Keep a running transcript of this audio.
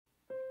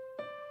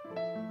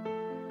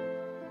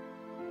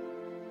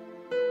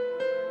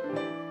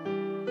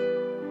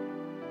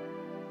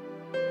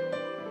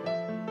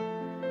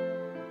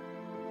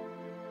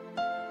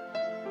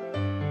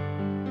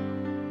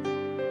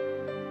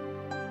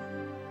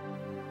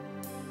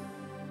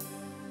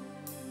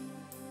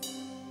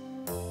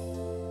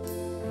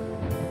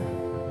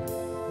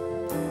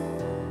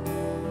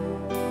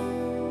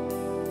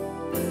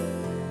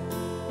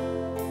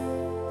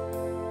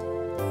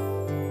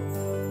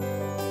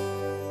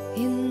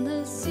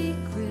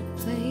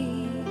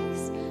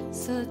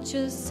such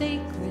a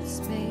sacred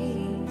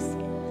space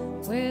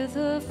where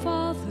the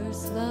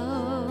Father's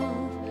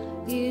love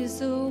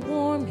is a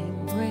warm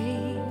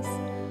embrace.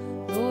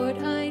 Lord,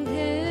 I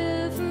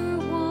never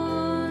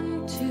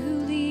want to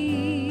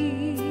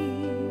leave.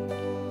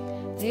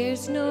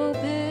 There's no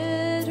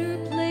better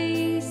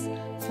place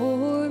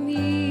for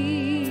me.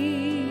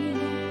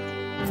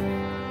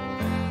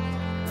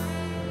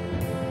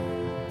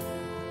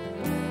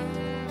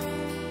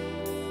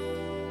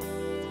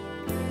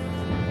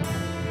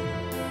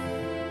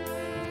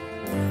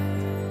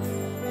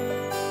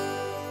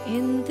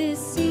 In this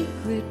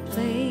secret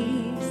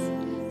place,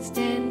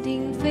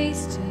 standing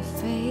face to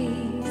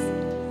face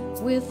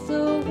with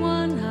the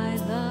one I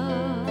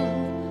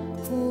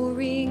love,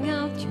 pouring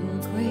out your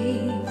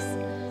grace.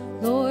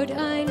 Lord,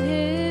 I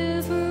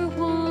never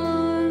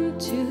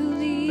want to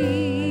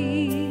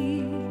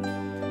leave.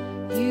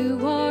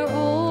 You are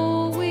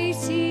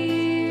always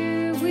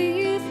here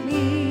with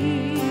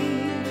me.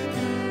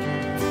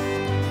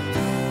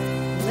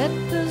 Let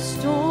the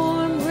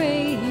storm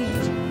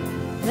rage,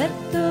 let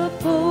the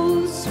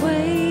boat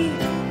sway.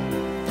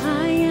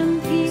 I am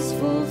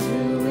peaceful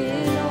through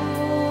it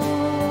all.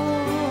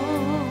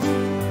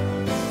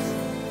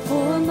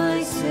 For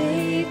my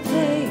safe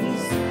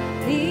place,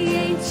 the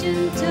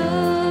Ancient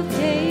of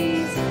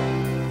Days,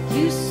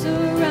 you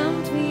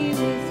surround me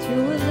with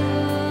your love.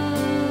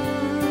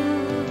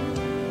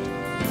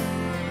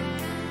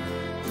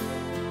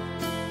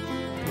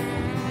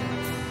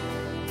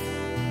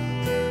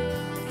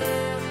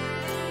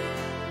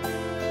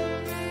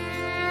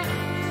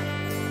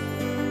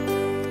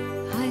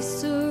 I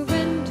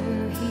surrender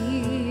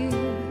here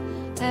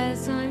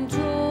as I'm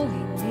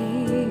drawing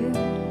near,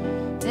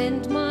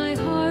 and my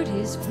heart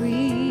is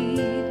freed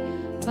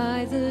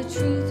by the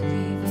truth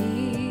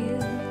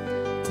revealed.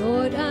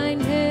 Lord, I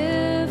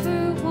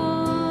never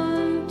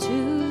want to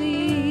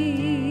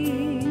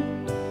leave,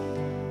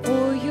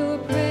 for your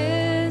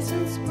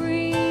presence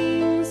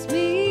brings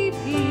me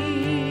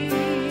peace.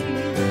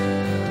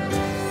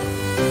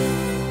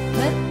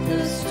 Let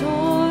the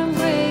storm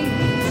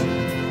rage,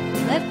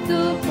 let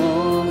the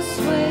boat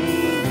sway.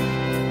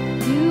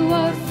 You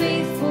are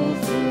faithful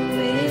through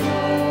it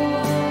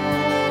all.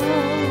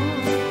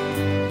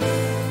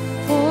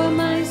 For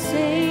my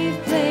safe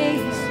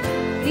place,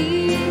 the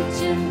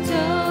Ancient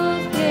of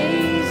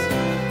Days,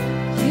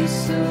 you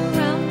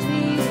surround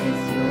me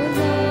with your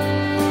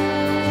love.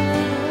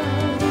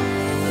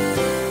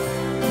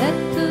 Let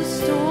the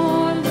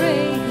storm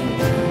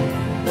rage,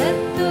 let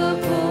the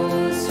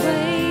boat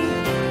sway.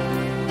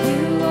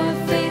 You are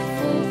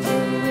faithful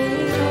through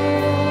it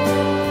all.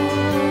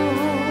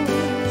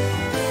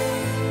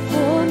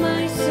 For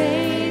my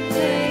safe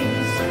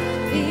place,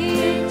 the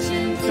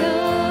Ancient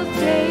of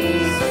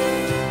Days,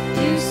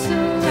 you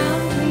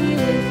surround me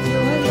with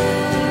your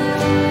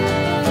love.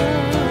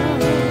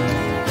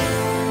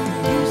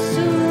 You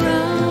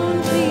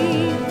surround me,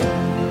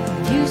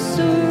 you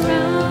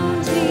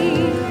surround me,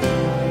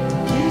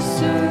 you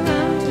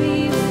surround me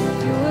with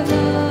your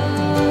love.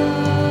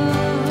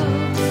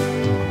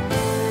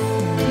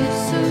 You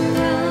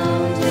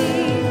surround me,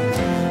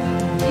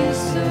 you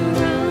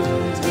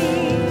surround me,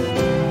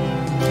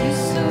 you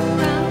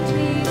surround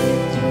me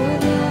with your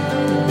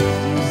love.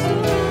 You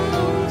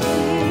surround me,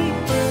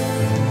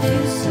 you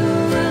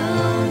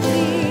surround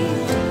me,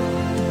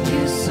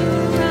 you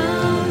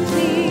surround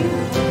me,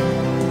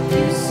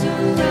 you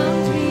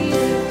surround me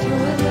with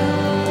your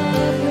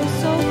love. You're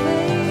so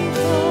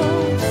faithful.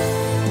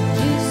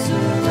 You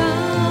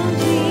surround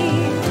me,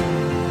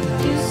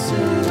 you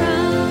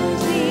surround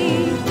me,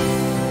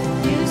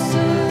 you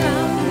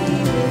surround me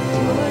with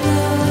your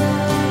love.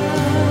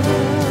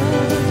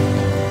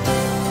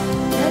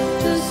 Let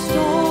the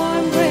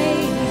storm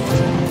rage,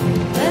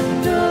 let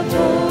the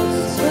boat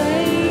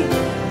sway.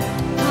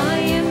 I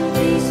am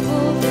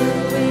peaceful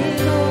through it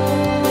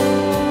all.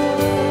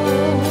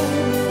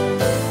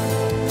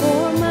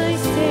 For my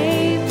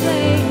safe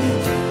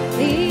place,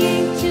 the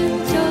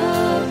Ancient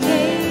of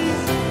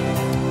Days,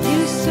 you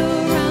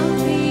surround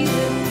me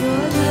with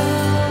your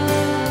love.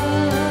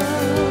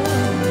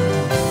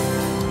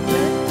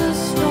 Let the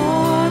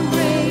storm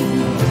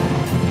rage,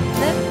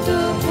 let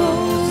the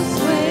boat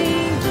sway.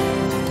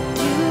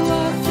 You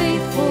are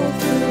faithful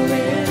through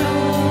it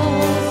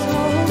all, so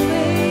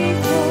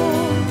faithful.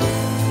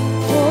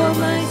 For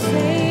my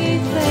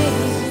safe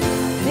place,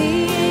 the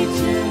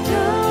Ancient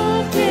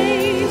of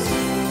Days,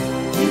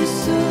 you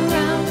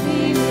surround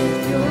me with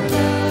your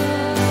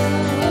love.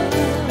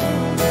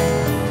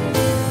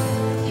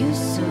 You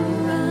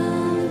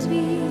surround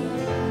me,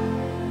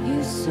 you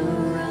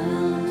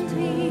surround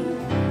me,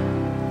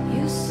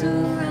 you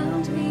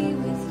surround me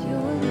with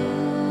your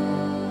love.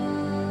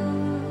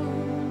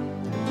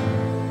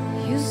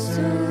 You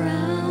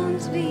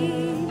surround me,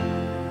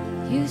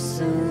 you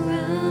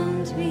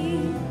surround me,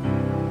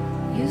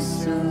 you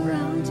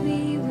surround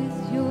me with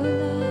your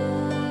love.